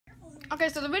Okay,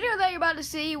 so the video that you're about to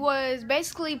see was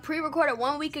basically pre-recorded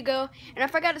 1 week ago, and I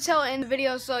forgot to tell it in the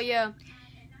video, so yeah,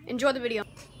 enjoy the video.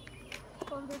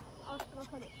 I'll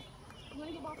cut it. You want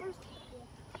to get ball first? Yeah.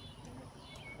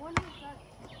 One more shot.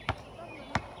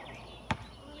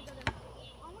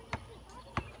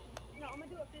 No, I'm going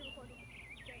to do it pre-recorded.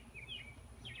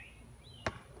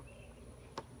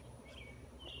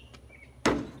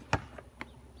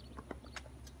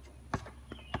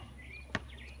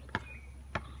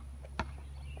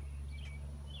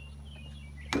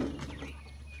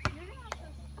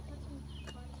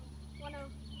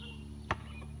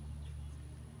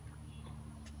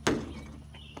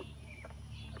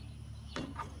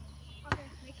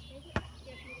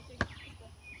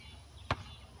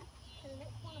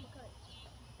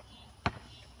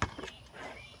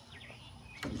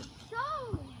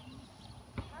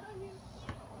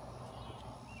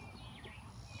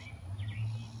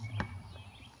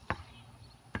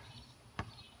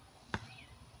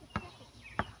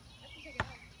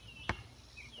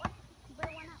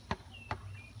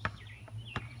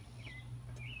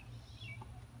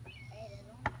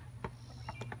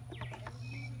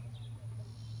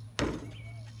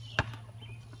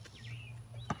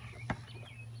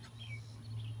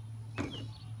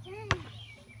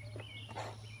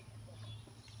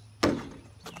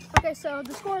 Okay, so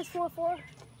the score is 4-4.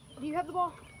 Do you have the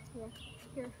ball? Yeah.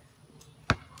 Here.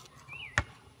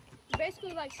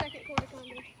 Basically like second quarter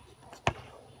combo.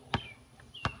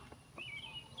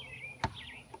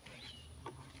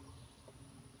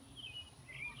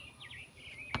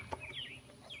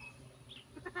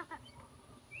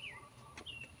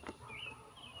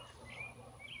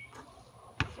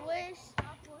 Swish.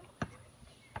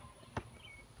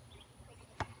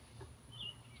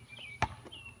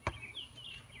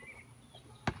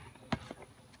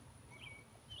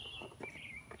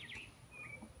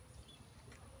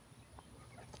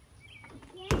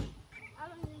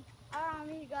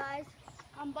 Me guys,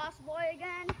 I'm Boss Boy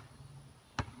again.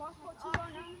 Boss Boy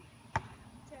 209.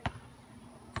 Check.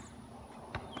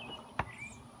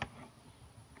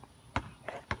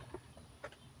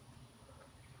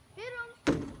 Hit him.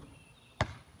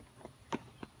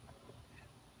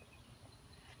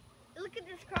 Look at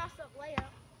this cross up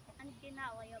layup. I need to get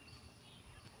that layup.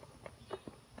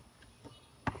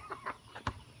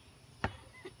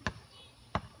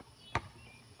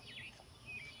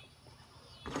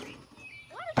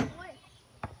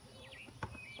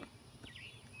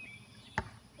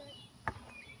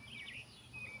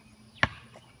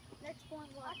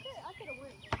 I could have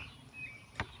won.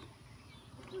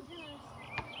 Too generous.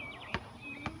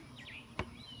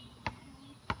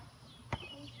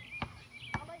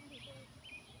 I'll let you do it.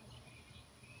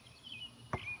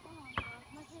 Oh my gosh,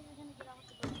 my kids are gonna get off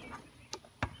the boat.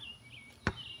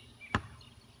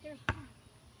 Here.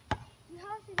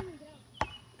 How is he gonna get out?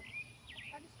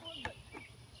 I just scored, but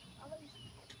I'll let you.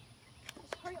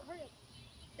 Just hurry up, hurry up.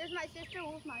 There's my sister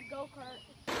with my Go Kart.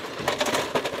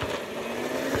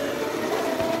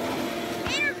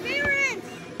 Interference!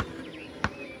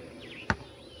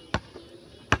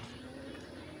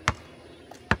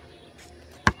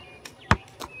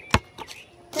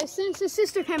 Okay, since his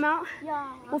sister came out,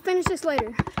 Yeah. we'll finish this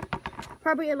later.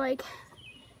 Probably at like,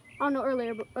 I don't know,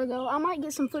 earlier, but though I might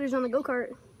get some footage on the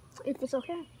go-kart if it's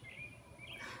okay.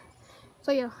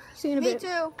 So yeah, see you in a Me bit.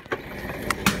 too.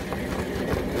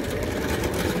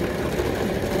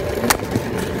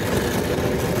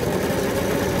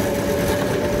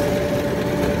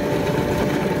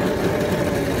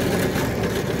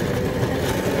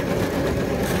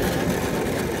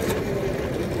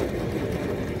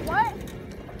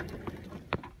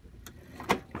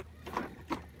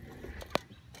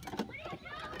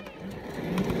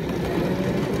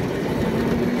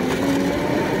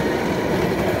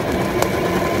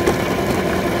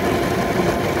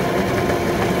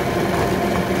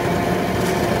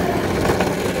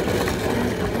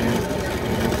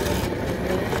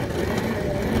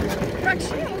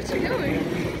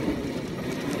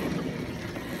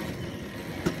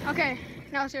 Okay,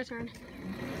 now it's your turn.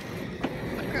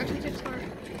 Crouching to start.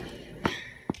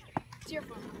 It's your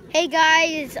phone. Hey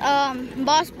guys,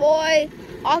 Boss Boy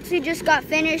Oxy just got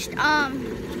finished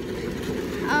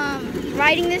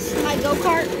riding this my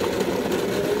go-kart.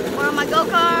 We're on my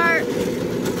go-kart.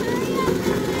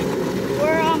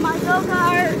 We're on my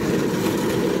go-kart.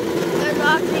 There's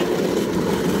Oxy.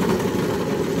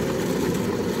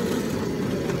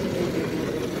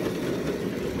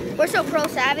 We're so pro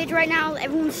savage right now,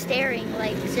 everyone's staring,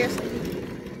 like seriously.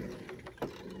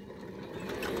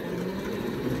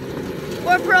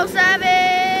 We're pro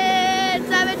savage,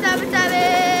 savage, savage,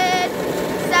 savage,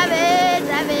 savage, savage,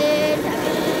 savage,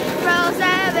 pro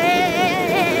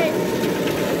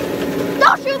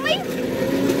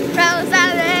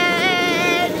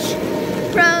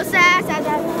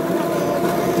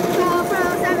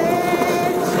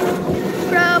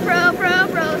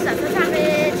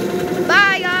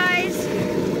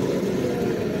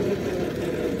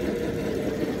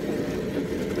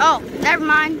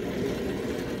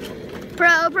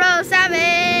Pro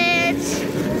Savage.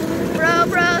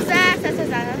 Pro Savage.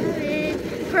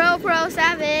 Pro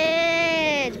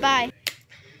Savage. Bye.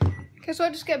 Okay, so I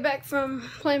just got back from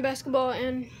playing basketball,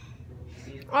 and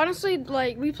honestly,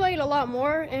 like, we played a lot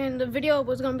more, and the video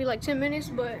was gonna be like 10 minutes,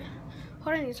 but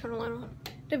hold on, I need to turn the light on.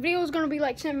 The video was gonna be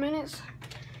like 10 minutes,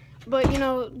 but you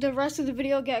know, the rest of the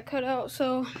video got cut out.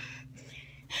 So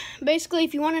basically,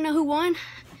 if you want to know who won,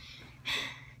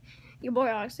 your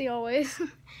boy Odyssey always.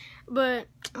 But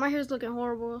my hair's looking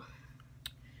horrible.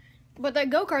 But that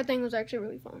go-kart thing was actually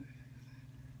really fun.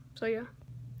 So yeah.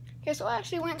 Okay, so I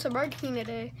actually went to Burger King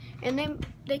today, and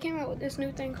they came out with this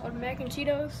new thing called Mac and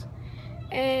Cheetos,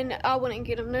 and I wouldn't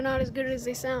get them. They're not as good as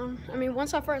they sound. I mean,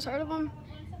 once I first heard of them,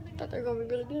 I thought they were gonna be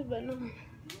really good, but no.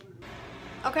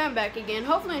 Okay, I'm back again.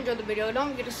 Hopefully you enjoyed the video.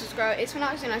 Don't forget to subscribe. It's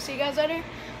Phoenix, and I see you guys later.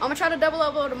 I'm gonna try to double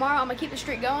upload tomorrow. I'm gonna keep the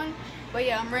streak going. But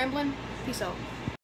yeah, I'm rambling. Peace out.